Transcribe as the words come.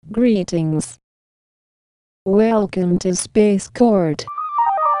Greetings. Welcome to Space Court.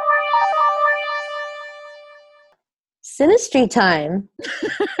 Sinistry time.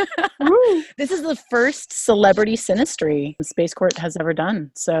 This is the first celebrity Sinistry Space Court has ever done.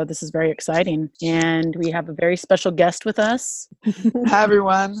 So this is very exciting. And we have a very special guest with us. Hi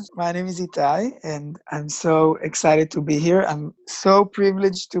everyone, my name is Itai and I'm so excited to be here. I'm so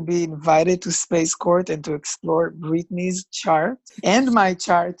privileged to be invited to Space Court and to explore Britney's chart and my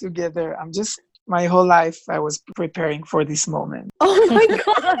chart together. My whole life I was preparing for this moment. Oh my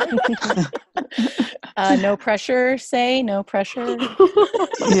God. No pressure, no pressure.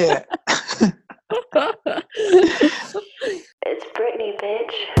 Yeah. It's Britney,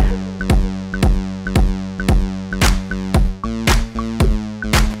 bitch.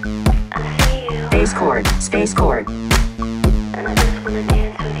 I see you, Space Court, Space Court, and I just wanna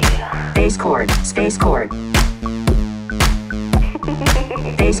dance with you. Space Court, Space Court,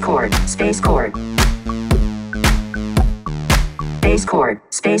 Space Court, Space Court, Space Court,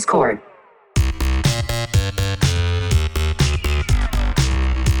 Space Court.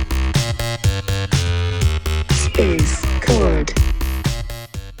 Space Court.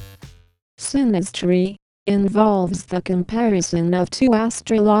 Sinistry involves the comparison of two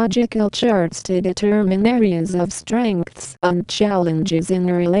astrological charts to determine areas of strengths and challenges in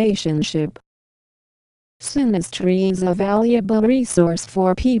a relationship. Sinistry is a valuable resource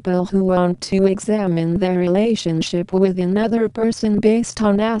for people who want to examine their relationship with another person based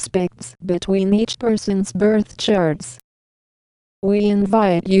on aspects between each person's birth charts. We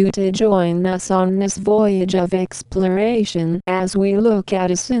invite you to join us on this voyage of exploration as we look at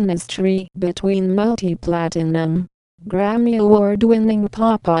a sinistry between multi-platinum, Grammy Award-winning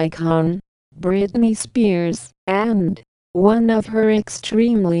pop icon, Britney Spears, and one of her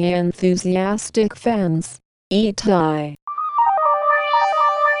extremely enthusiastic fans, Itai.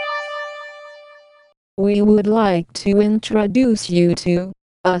 We would like to introduce you to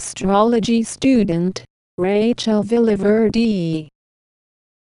astrology student, Rachel Villaverde.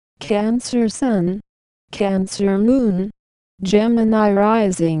 Cancer Sun, Cancer Moon, Gemini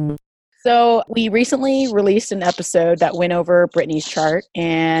Rising. So we recently released an episode that went over Britney's chart,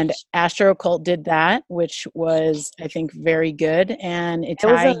 and Astro Occult did that, which was, I think, very good. And It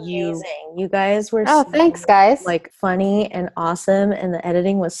was Itai, amazing. You guys were Oh, so, thanks, guys. funny and awesome, and the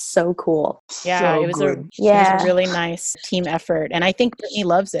editing was so cool. Yeah, So it was good. a really nice team effort. And I think Britney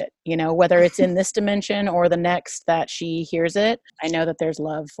loves it, whether it's in this dimension or the next that she hears it. I know that there's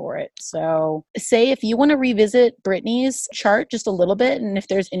love for it. So say if you want to revisit Britney's chart just a little bit, and if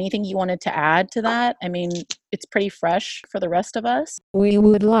there's anything you wanted to add to that, I mean, it's pretty fresh for the rest of us. We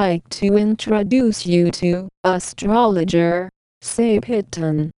would like to introduce you to astrologer,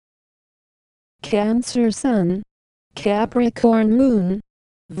 Sapitan. Cancer Sun, Capricorn Moon,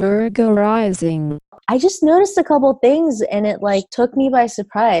 Virgo Rising. I just noticed a couple things and it took me by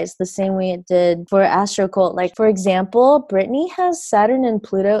surprise the same way it did for Astro Cult. For example, Britney has Saturn and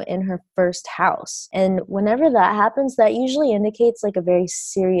Pluto in her first house. And whenever that happens, that usually indicates a very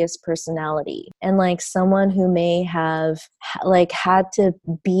serious personality and someone who may have had to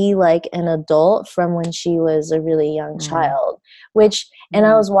be an adult from when she was a really young child, and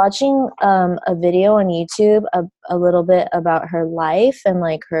I was watching a video on YouTube a little bit about her life and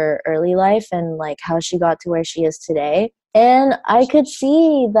her early life and how she got to where she is today. And I could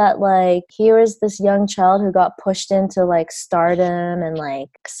see that here is this young child who got pushed into stardom and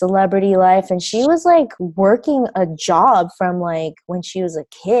celebrity life, and she was working a job from when she was a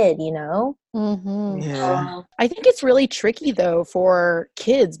kid, Mm-hmm. Yeah. I think it's really tricky though for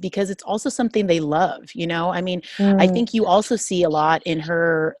kids because it's also something they love, I mean, I think you also see a lot in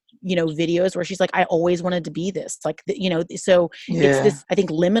her videos where she's like, I always wanted to be this, so it's this, I think,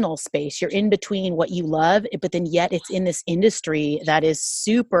 liminal space. You're in between what you love, but then yet it's in this industry that is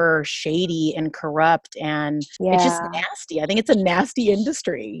super shady and corrupt, and it's just nasty. I think it's a nasty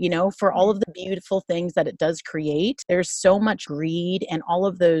industry, for all of the beautiful things that it does create. There's so much greed and all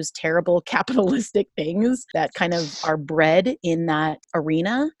of those terrible capitalistic things that kind of are bred in that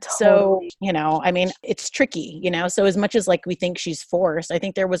arena. Totally. So, I mean, it's tricky, so as much as we think she's forced, I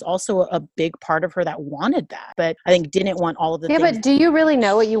think there was also a big part of her that wanted that, but I think didn't want all of the things. But do you really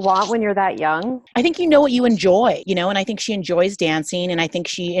know what you want when you're that young? I think you know what you enjoy, and I think she enjoys dancing, and I think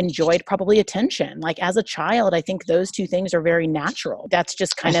she enjoyed probably attention. As a child, I think those two things are very natural. That's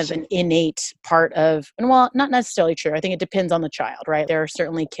just kind of an innate part of, and well, not necessarily true. I think it depends on the child, right? There are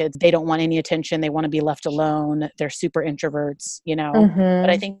certainly kids, they don't want any attention. They want to be left alone. They're super introverts, but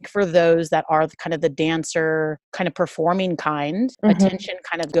I think for those that are kind of the dancer, kind of performing kind, attention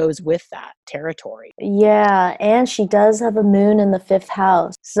kind of goes goes with that territory. Yeah, and she does have a moon in the 5th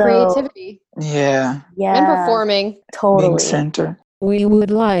house. So Creativity Yeah, yeah, and performing. being totally. center. We would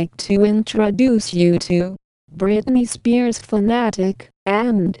like to introduce you to Britney Spears fanatic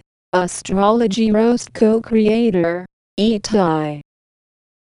and astrology roast co-creator, Itai.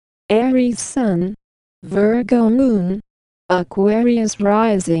 Aries Sun, Virgo Moon, Aquarius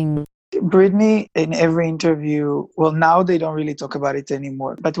Rising. Britney, in every interview, well, now they don't really talk about it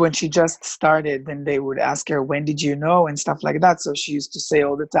anymore. But when she just started, then they would ask her, when did you know? And stuff like that. So she used to say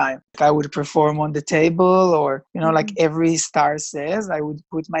all the time, I would perform on the table, or, like every star says, I would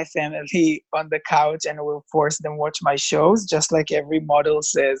put my family on the couch and will force them watch my shows, just like every model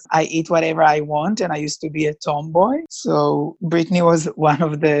says, I eat whatever I want. And I used to be a tomboy. So Britney was one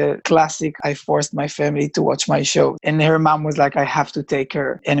of the classic, I forced my family to watch my show. And her mom was like, I have to take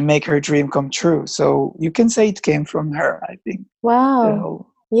her and make her dream come true. So you can say it came from her, I think. Wow.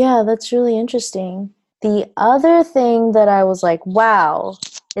 Yeah, that's really interesting. The other thing that I was like, wow,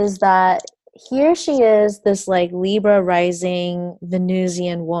 is that here she is, this like Libra rising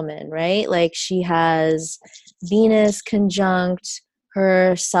Venusian woman, right? Like she has Venus conjunct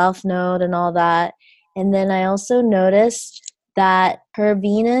her south node and all that. And then I also noticed that her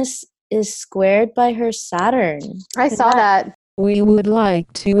Venus is squared by her Saturn. I saw that. We would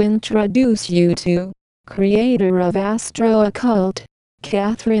like to introduce you to creator of Astro Occult,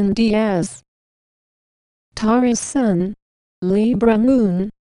 Catherine Diaz. Taurus Sun, Libra Moon,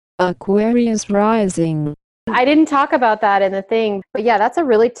 Aquarius Rising. I didn't talk about that in the thing, but yeah, that's a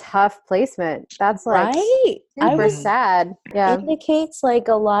really tough placement. That's like Right? super sad. Yeah. Indicates like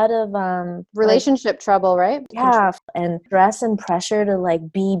a lot of Relationship trouble, right? yeah, and stress and pressure to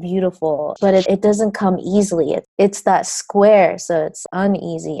like be beautiful, but it doesn't come easily. It's that square, so it's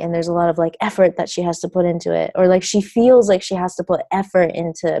uneasy, and there's a lot of like effort that she has to put into it, or like she feels like she has to put effort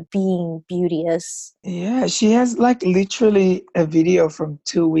into being beauteous. Yeah, she has like literally a video from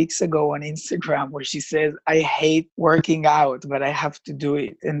 2 weeks ago on Instagram where she says, I hate working out, but I have to do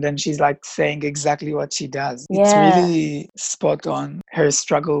it. And then she's like saying exactly what she does. Yeah. It's really spot on, her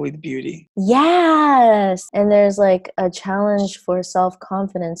struggle with beauty. Yes. And there's like a challenge for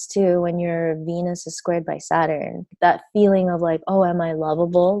self-confidence too when your Venus is squared by Saturn. That feeling of like, oh, am I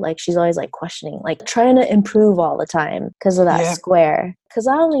lovable? Like she's always like questioning, like trying to improve all the time because of that square. Because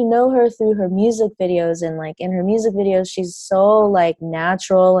I only know her through her music videos, and like in her music videos she's so like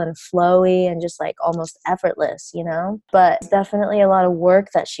natural and flowy and just like almost effortless, but definitely a lot of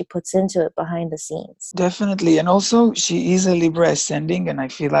work that she puts into it behind the scenes. Definitely. And also she is a Libra ascending, and I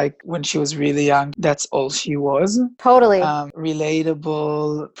feel like when she was really young, that's all she was. Totally.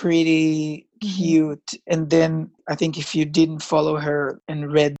 Relatable, pretty, cute. And then I think if you didn't follow her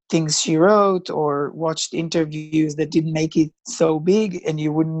and read things she wrote or watched interviews that didn't make it so big, and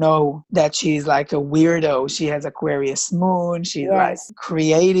you wouldn't know that she's like a weirdo. She has Aquarius moon. She's like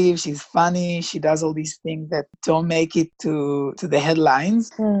creative. She's funny. She does all these things that don't make it to the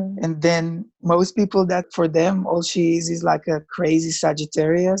headlines. And then most people, that for them, all she is like a crazy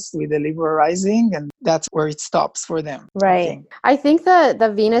Sagittarius with a Libra rising. And that's where it stops for them. Right. I think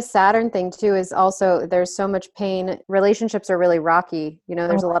the Venus Saturn thing too is also, there's so much pain. Relationships are really rocky.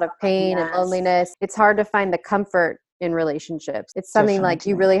 There's a lot of pain and loneliness. It's hard to find the comfort in relationships. It's something like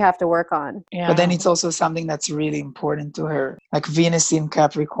you really have to work on. Yeah. But then it's also something that's really important to her, like Venus in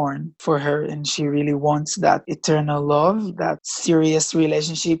Capricorn for her, and she really wants that eternal love, that serious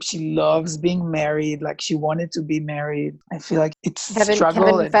relationship. She loves being married, like she wanted to be married. I feel like it's a struggle.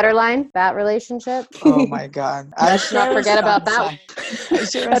 Kevin Federline, that relationship. Oh my God. Let's not forget about that.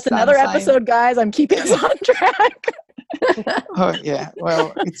 That's another episode, guys. I'm keeping us on track. Oh yeah,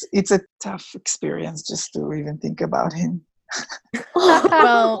 well, it's a tough experience just to even think about him.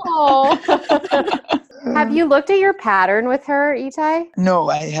 Well, have you looked at your pattern with her, Itai? No,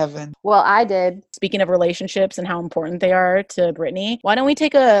 I haven't. Well, I did. Speaking of relationships and how important they are to Britney, why don't we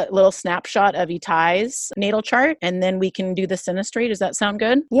take a little snapshot of Itai's natal chart, and then we can do the synastry. Does that sound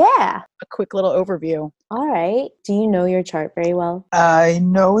good? Yeah. A quick little overview. All right. Do you know your chart very well? I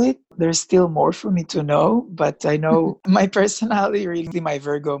know it. There's still more for me to know, but I know my personality, really my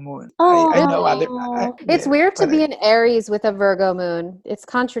Virgo moon. I know other. It's weird to be an Aries with a Virgo moon. It's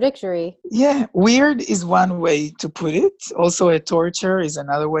contradictory. Yeah, weird is one way to put it. Also, a torture is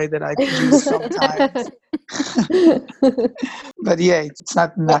another way that I could use sometimes. But yeah, it's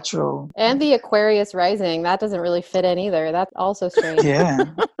not natural. And the Aquarius rising, that doesn't really fit in either. That's also strange. Yeah.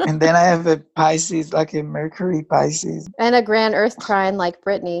 And then I have a Pisces, like a Mercury Pisces. And a grand Earth trine like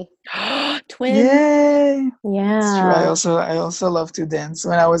Britney. twin. Yay! It's true. Yeah. I also love to dance.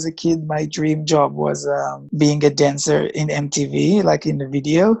 When I was a kid, my dream job was being a dancer in MTV, like in the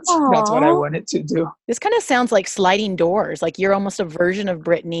videos. That's what I Aw. wanted to do. This kind of sounds like sliding doors. Like you're almost a version of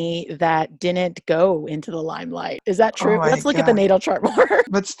Britney that didn't go into the limelight. Is that Oh true? my Let's look at the God. natal chart more.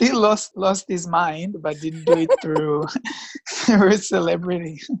 But still lost his mind, but didn't do it through through a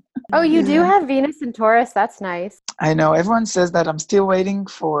celebrity. Oh, you do Yeah. have Venus and Taurus. That's nice. I know everyone says that. I'm still waiting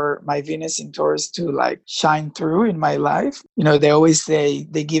for my Venus in Taurus to like shine through in my life. You know, they always say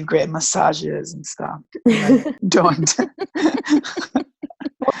they give great massages and stuff. And I don't.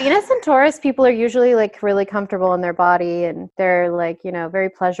 Well, Venus and Taurus people are usually like really comfortable in their body and they're like, very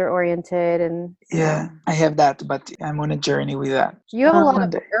pleasure oriented and Yeah, I have that, but I'm on a journey with that. you have a lot One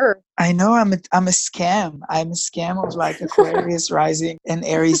of day. earth. I know I'm a scam. I'm a scam of like Aquarius rising and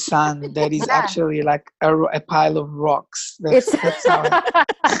Aries sun that is Yeah. actually like a pile of rocks. It's That's how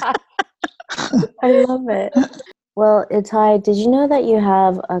I love it. Well, Itai, did you know that you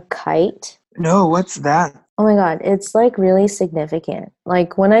have a kite? No, what's that? Oh my God, it's like really significant.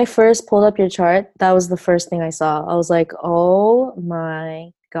 Like when I first pulled up your chart, that was the first thing I saw. I was like, oh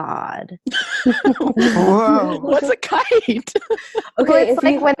my God. Whoa. What's a kite? well, Okay, it's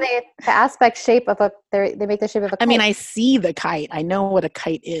like when the aspect shape of they make the shape of a kite. I mean, I see the kite. I know what a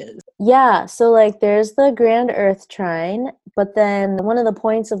kite is. yeah, so like there's the grand earth trine, but then one of the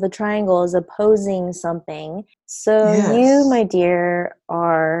points of the triangle is opposing something. So you, Yes. my dear,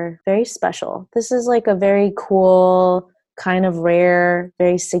 are very special. This is like a very cool, kind of rare,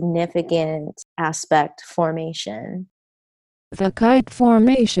 very significant aspect formation. The kite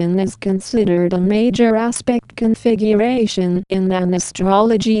formation is considered a major aspect configuration in an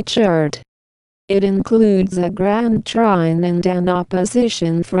astrology chart. It includes a grand trine and an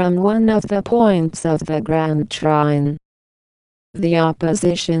opposition from one of the points of the grand trine. The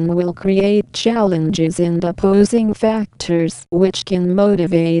opposition will create challenges and opposing factors which can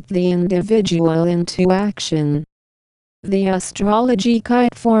motivate the individual into action. The astrology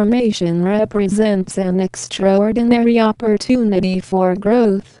kite formation represents an extraordinary opportunity for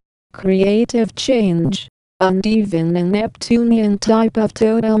growth, creative change, and even a Neptunian type of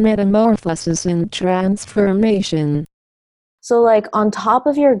total metamorphosis and transformation. So like on top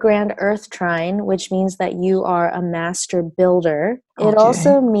of your grand earth trine, which means that you are a master builder, it Okay.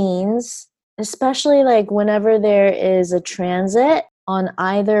 also means, especially like whenever there is a transit on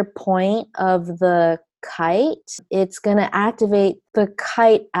either point of the kite, it's going to activate the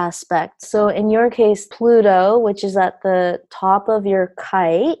kite aspect. So in your case, Pluto, which is at the top of your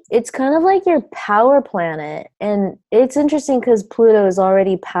kite, it's kind of like your power planet. And it's interesting because Pluto is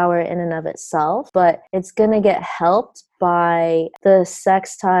already power in and of itself, but it's going to get helped by the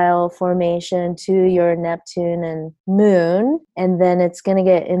sextile formation to your Neptune and Moon, and then it's going to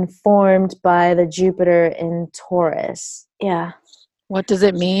get informed by the Jupiter in Taurus. Yeah. What does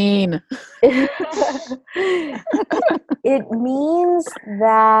it mean? It means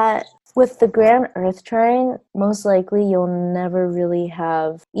that with the grand earth trine, most likely you'll never really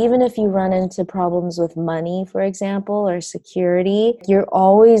have, even if you run into problems with money, for example, or security, you're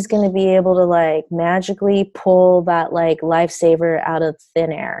always going to be able to like magically pull that like lifesaver out of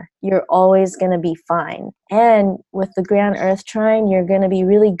thin air. You're always going to be fine. And with the grand earth trine, you're going to be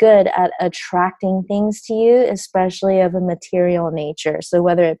really good at attracting things to you, especially of a material nature. So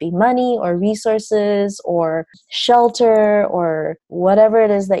whether it be money or resources or shelter or whatever it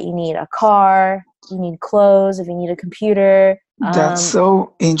is that you need, a car, you need clothes, if you need a computer. That's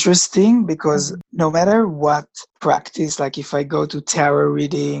so interesting because no matter what practice, like if I go to tarot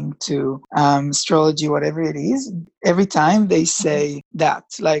reading, to astrology, whatever it is, every time they say that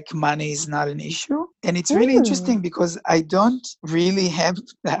like money is not an issue. And it's really interesting because I don't really have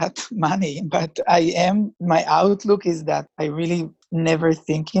that money, but my outlook is that I really never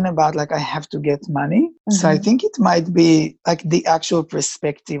thinking about like I have to get money. So I think it might be like the actual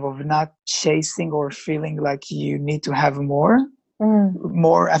perspective of not chasing or feeling like you need to have more.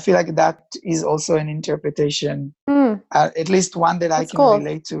 I feel like that is also an interpretation, at least one that I can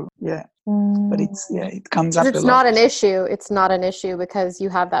relate to. Yeah. But it comes up a lot. It's not an issue. It's not an issue because you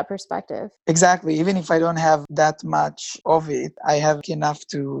have that perspective. Exactly. Even if I don't have that much of it, I have enough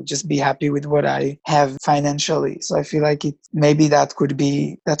to just be happy with what I have financially. So I feel like maybe that could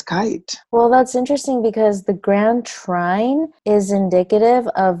be that kite. Well, that's interesting because the grand trine is indicative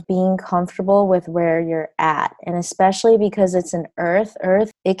of being comfortable with where you're at. And especially because it's an earth,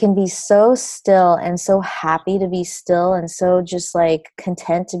 it can be so still and so happy to be still and so just like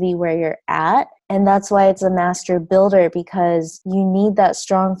content to be where you're at. And that's why it's a master builder, because you need that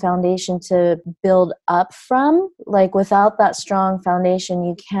strong foundation to build up from. Like without that strong foundation,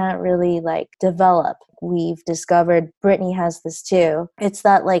 you can't really like develop. We've discovered Brittany has this too. It's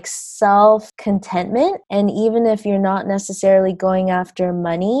that like self-contentment. And even if you're not necessarily going after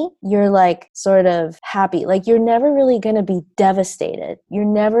money, you're like sort of happy. Like you're never really going to be devastated. You're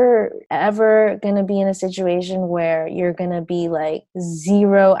never ever going to be in a situation where you're going to be like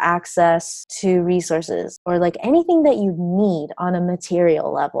zero access to resources or like anything that you need on a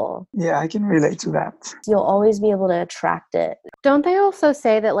material level. Yeah, I can relate to that. You'll always be able to attract it. Don't they also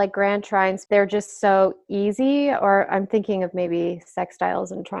say that like grand trines, they're just so easy? Or I'm thinking of maybe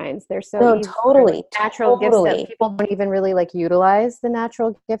sextiles and trines. They're so No, easy. totally, Like natural gifts totally. that people don't even really like utilize the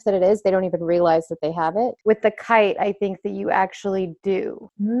natural gift that it is. They don't even realize that they have it. With the kite, I think that you actually do.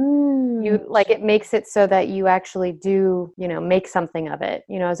 You like it makes it so that you actually do, you know, make something of it,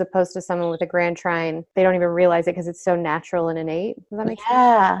 you know, as opposed to someone with a grand trine. They don't even realize it because it's so natural and innate. Does that make sense?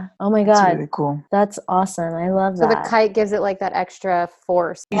 Yeah. Oh my That's God. really cool. That's awesome. I love So that. the kite gives it like that extra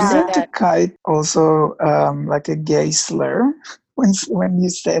force. You said Isn't the that. kite also like a gay slur when you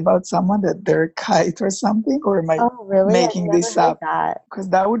say about someone that they're a kite or something? Or am I Oh, really? making I've never this heard up? that. Because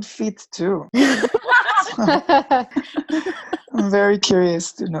that would fit too. I'm very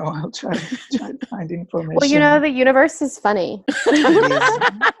curious to know. I'll try to find information. Well, you know, the universe is funny. It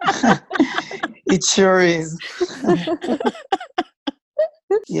is. It sure is.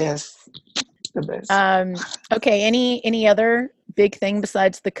 Yes, the best. Okay. Any other big thing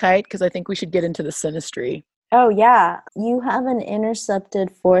besides the kite? Because I think we should get into the synastry. Oh, yeah. You have an intercepted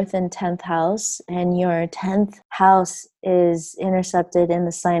 4th and 10th house, and your 10th house is intercepted in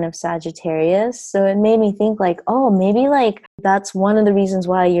the sign of Sagittarius. So it made me think like, oh, maybe like that's one of the reasons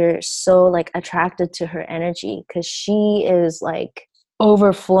why you're so like attracted to her energy, because she is like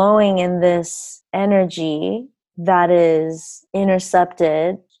overflowing in this energy that is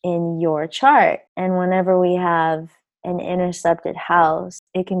intercepted in your chart. And whenever we have an intercepted house,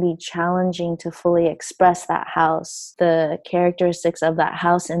 it can be challenging to fully express that house. The characteristics of that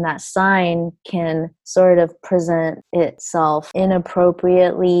house and that sign can sort of present itself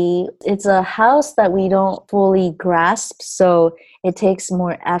inappropriately. It's a house that we don't fully grasp, so it takes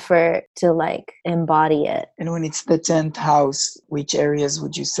more effort to like embody it. And when it's the 10th house, which areas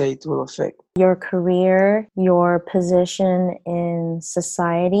would you say it will affect? Your career, your position in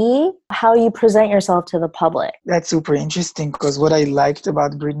society, how you present yourself to the public. That's super interesting, because what I liked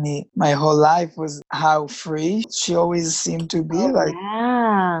about Brittany my whole life was how free she always seemed to be.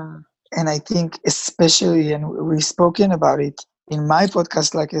 Yeah. And I think especially, and we've spoken about it in my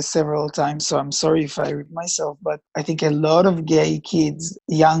podcast like several times, so I'm sorry if I repeat myself, but I think a lot of gay kids,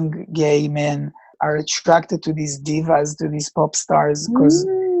 young gay men, are attracted to these divas, to these pop stars, because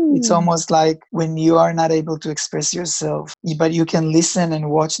it's almost like when you are not able to express yourself, but you can listen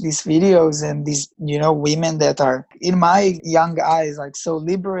and watch these videos and these, you know, women that are, in my young eyes, like so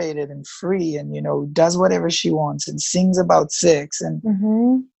liberated and free and, you know, does whatever she wants and sings about sex.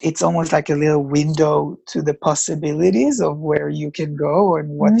 And it's almost like a little window to the possibilities of where you can go and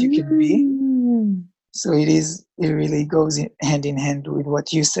what you can be. So it really goes hand in hand with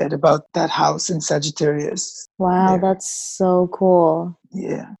what you said about that house in Sagittarius. Wow, there. that's so cool.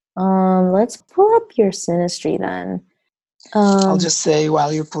 Yeah. Let's pull up your synastry then. I'll just say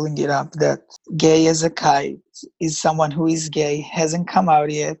while you're pulling it up that gay as a kite is someone who is gay, hasn't come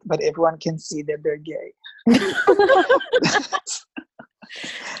out yet, but everyone can see that they're gay.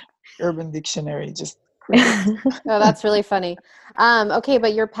 Urban Dictionary, just Oh, that's really funny. Okay,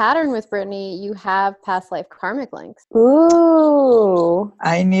 but your pattern with Brittany, you have past life karmic links. Ooh.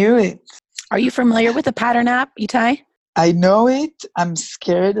 I knew it. Are you familiar with the pattern app, Itai? I know it. I'm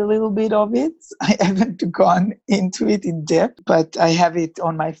scared a little bit of it. I haven't gone into it in depth, but I have it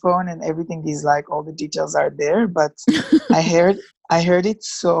on my phone and everything is like all the details are there. But I heard it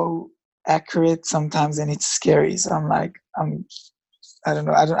so accurate sometimes and it's scary. So I'm like, I don't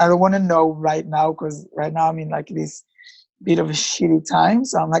know. I don't want to know right now, because right now I'm in like this bit of a shitty time.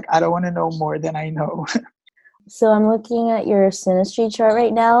 So I'm like, I don't want to know more than I know. So I'm looking at your synastry chart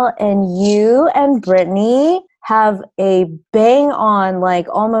right now, and you and Brittany have a bang on, like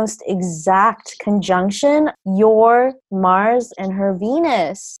almost exact conjunction, your Mars and her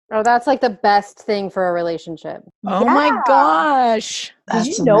Venus. Oh, that's like the best thing for a relationship. Oh my gosh. Did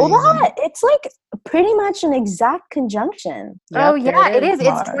That's you know amazing. that? It's like pretty much an exact conjunction. Oh, Yep, yeah, there it is. It's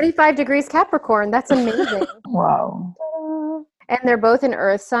Mars. 25 degrees Capricorn. That's amazing. Wow. And they're both in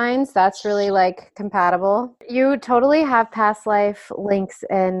earth signs. That's really like compatible. You totally have past life links,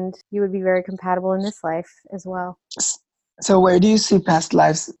 and you would be very compatible in this life as well. So where do you see past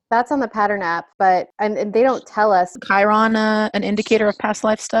lives? That's on the pattern app, but and they don't tell us. Chiron, an indicator of past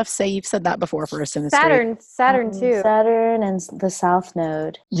life stuff? Say you've said that before for a synastry. Saturn too. Saturn and the South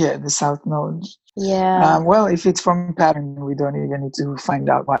Node. Yeah, the South Node. Yeah. Well, if it's from pattern, we don't even need to find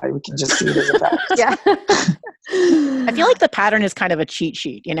out why. We can just see it as a fact. Yeah. I feel like the pattern is kind of a cheat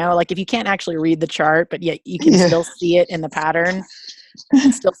sheet, you know? Like if you can't actually read the chart, but yet you can still see it in the pattern,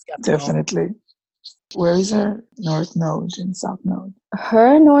 it's still skeptical. Definitely. Where is her North Node and South Node?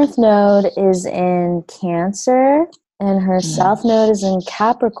 Her North Node is in Cancer, and her South Node is in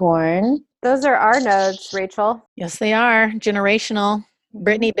Capricorn. Those are our nodes, Rachel. Yes, they are. Generational.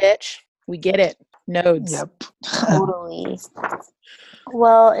 Brittany, bitch. We get it. Nodes. Yep. Totally.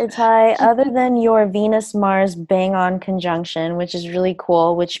 Well, Itai, other than your Venus-Mars bang-on conjunction, which is really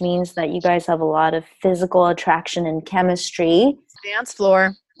cool, which means that you guys have a lot of physical attraction and chemistry. Dance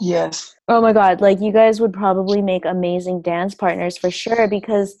floor. Yes. Oh my God, like you guys would probably make amazing dance partners for sure,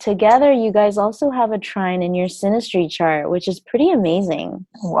 because together you guys also have a trine in your synastry chart, which is pretty amazing.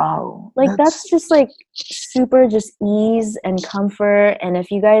 Wow. Like that's just like super just ease and comfort. And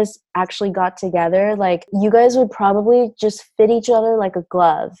if you guys actually got together, like you guys would probably just fit each other like a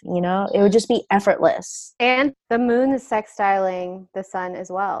glove, you know? It would just be effortless. And the moon is sextiling the sun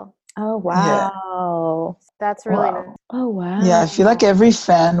as well. Oh, wow. That's really nice. Oh, wow. Yeah, I feel like every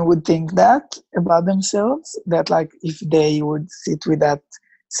fan would think that about themselves, that like if they would sit with that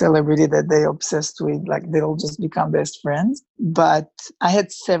celebrity that they obsessed with, like they'll just become best friends. But I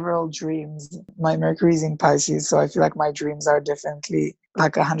had several dreams. My Mercury is in Pisces, so I feel like my dreams are definitely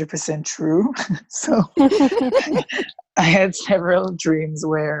like 100% true. So I had several dreams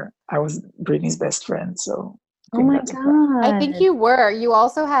where I was Britney's best friend. So oh my God. I think you were. You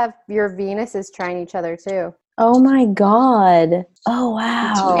also have your Venuses trying each other too. Oh my God. Oh,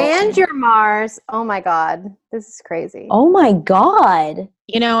 wow. And your Mars. Oh my God. This is crazy. Oh my God.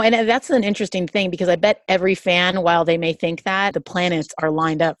 You know, and that's an interesting thing because I bet every fan, while they may think that, the planets are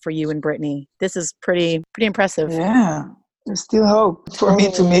lined up for you and Brittany. This is pretty impressive. Yeah. There's still hope for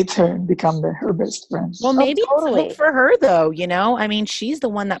me to meet her and become her best friend. Well, maybe totally. it's hope for her though, you know? I mean, she's the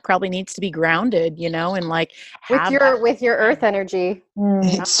one that probably needs to be grounded, you know, and like with your earth energy.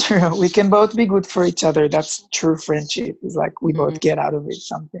 It's true. We can both be good for each other. That's true friendship. It's like we both get out of it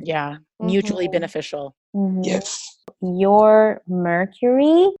something. Yeah. Mutually beneficial. Mm-hmm. Yes. Your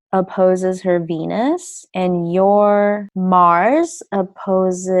Mercury opposes her Venus and your Mars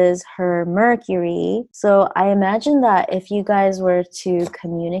opposes her Mercury. So I imagine that if you guys were to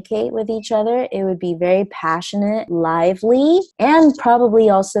communicate with each other, it would be very passionate, lively, and probably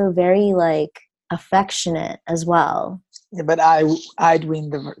also very like affectionate as well. Yeah, but I'd win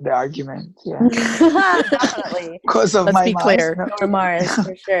the argument. Yeah. Definitely. Because of Let's my be Mars. clear. No. Your Mars,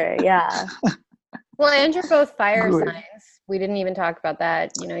 for sure. Yeah. Well, and you're both fire Good. signs. We didn't even talk about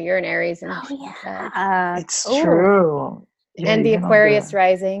that. You know, you're an Aries and It's true. Yeah, and the even on Aquarius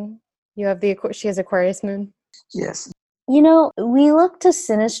rising. You have she has Aquarius moon. Yes. You know, we look to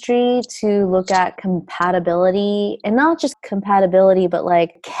synastry to look at compatibility, and not just compatibility, but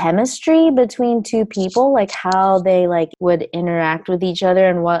like chemistry between two people, like how they like would interact with each other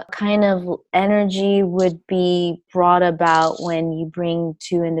and what kind of energy would be brought about when you bring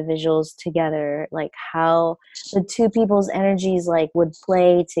two individuals together, like how the two people's energies like would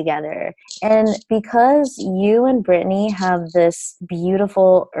play together. And because you and Brittany have this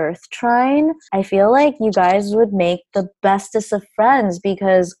beautiful earth trine, I feel like you guys would make the bestest of friends,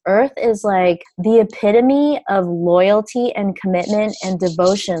 because earth is like the epitome of loyalty and commitment and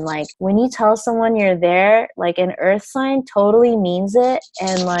devotion. Like when you tell someone you're there, like an earth sign totally means it,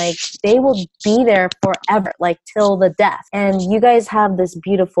 and like they will be there forever, like till the death. And you guys have this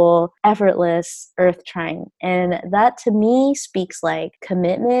beautiful effortless earth trine, and that to me speaks like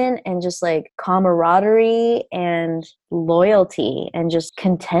commitment and just like camaraderie and loyalty and just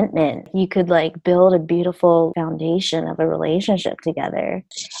contentment. You could like build a beautiful foundation of a relationship together.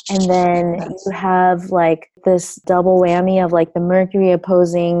 And then you have like this double whammy of like the Mercury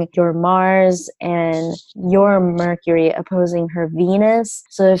opposing your Mars and your Mercury opposing her Venus.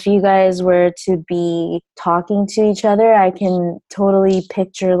 So if you guys were to be talking to each other, I can totally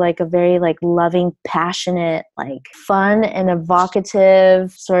picture like a very like loving, passionate, like fun and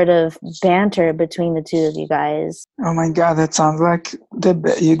evocative sort of banter between the two of you guys. Oh my God, that sounds like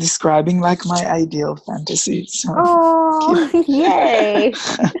you're describing like my ideal fantasy. So. Oh, yay.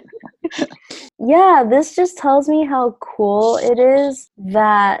 Yeah, this just tells me how cool it is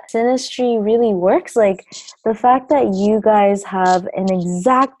that synastry really works. Like the fact that you guys have an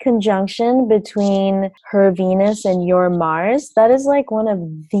exact conjunction between her Venus and your Mars, that is like one of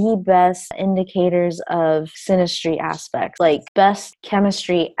the best indicators of synastry aspects, like best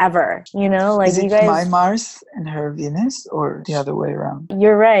chemistry ever, you know, like Is you it guys. my Mars and her Venus or the other way around?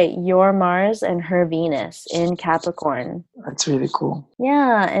 You're right, your Mars and her Venus in Capricorn. That's really cool.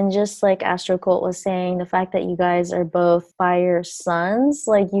 Yeah, and just like Astro Cult was saying, the fact that you guys are both fire sons,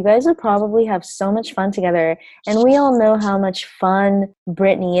 like you guys would probably have so much fun together. And we all know how much fun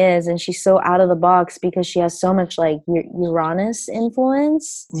Brittany is, and she's so out of the box because she has so much like Uranus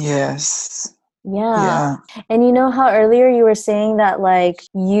influence. Yes. Yeah. And you know how earlier you were saying that like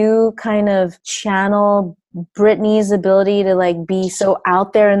you kind of channel Brittany's ability to like be so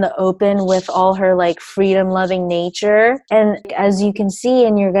out there in the open with all her like freedom loving nature. And as you can see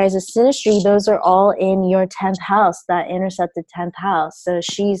in your guys' synastry, those are all in your 10th house, that intersected 10th house. So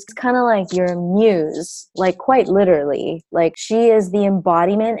she's kind of like your muse, like quite literally. Like she is the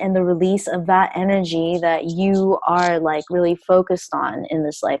embodiment and the release of that energy that you are like really focused on in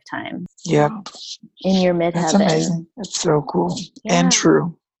this lifetime. Yep. In your midheaven. That's amazing. That's so cool. Yeah. And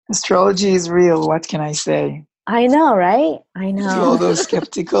true. Astrology is real. What can I say? I know, right? I To all know. those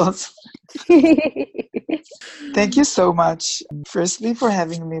skepticals. Thank you so much. Firstly, for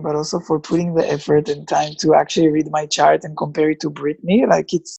having me, but also for putting the effort and time to actually read my chart and compare it to Brittany.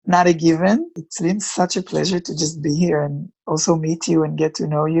 Like, it's not a given. It's been such a pleasure to just be here and also meet you and get to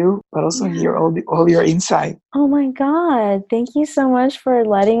know you, but also hear all your insight. Oh my God. Thank you so much for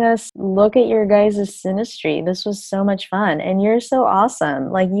letting us look at your guys' synastry. This was so much fun. And you're so awesome.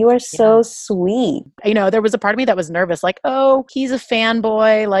 Like, you are so sweet. You know, there was a part of me that was nervous, like, oh, he's a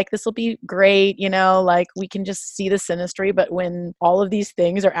fanboy. Like, this will be great. You know, like, we can just see the synastry. But when all of these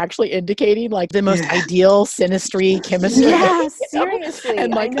things are actually indicating, like, the most ideal synastry chemistry. Yeah, you know? seriously.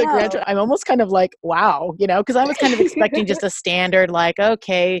 And, like, I the grand, know. I'm almost kind of like, wow, you know, because I was kind of expecting just a standard, like,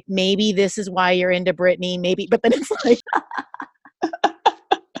 okay, maybe this is why you're into Britney, maybe, but then it's like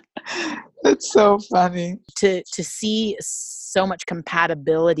That's so funny. to see so much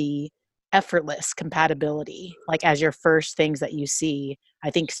compatibility, effortless compatibility, like as your first things that you see,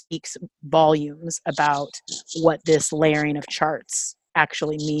 I think speaks volumes about what this layering of charts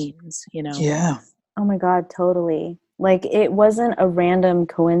actually means, you know? Yeah. Oh my God, totally. Like, it wasn't a random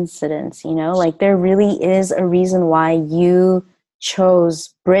coincidence, you know? Like, there really is a reason why you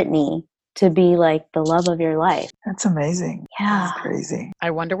chose Brittany to be like the love of your life. That's amazing. Yeah. That's crazy. I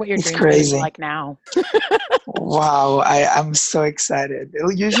wonder what your It's dreams are gonna crazy. be like now. Wow, I'm so excited.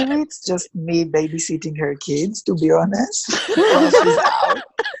 Usually it's just me babysitting her kids, to be honest, while she's out.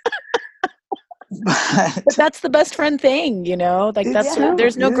 But that's the best friend thing, you know? Like, that's true.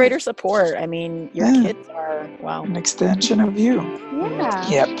 there's no Yeah. greater support. I mean, your Yeah. kids are, wow. An extension of you. Yeah.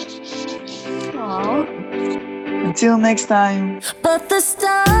 Yep. Aw. Until next time. But the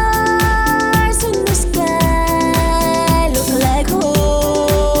stars in the sky look like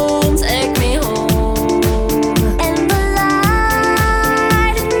home. Take me home. And the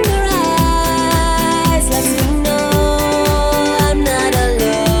light in your eyes lets me know I'm not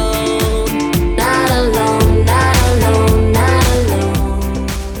alone. Not alone, not alone, not alone.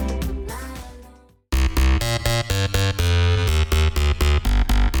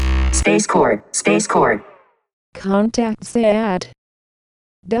 Space Cord, Space Cord. Contact Sayad.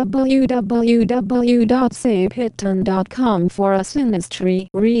 www.saypiton.com for a synastry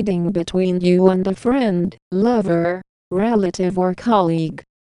reading between you and a friend, lover, relative or colleague.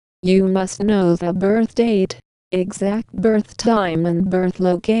 You must know the birth date, exact birth time and birth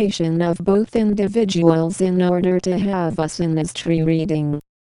location of both individuals in order to have a synastry reading.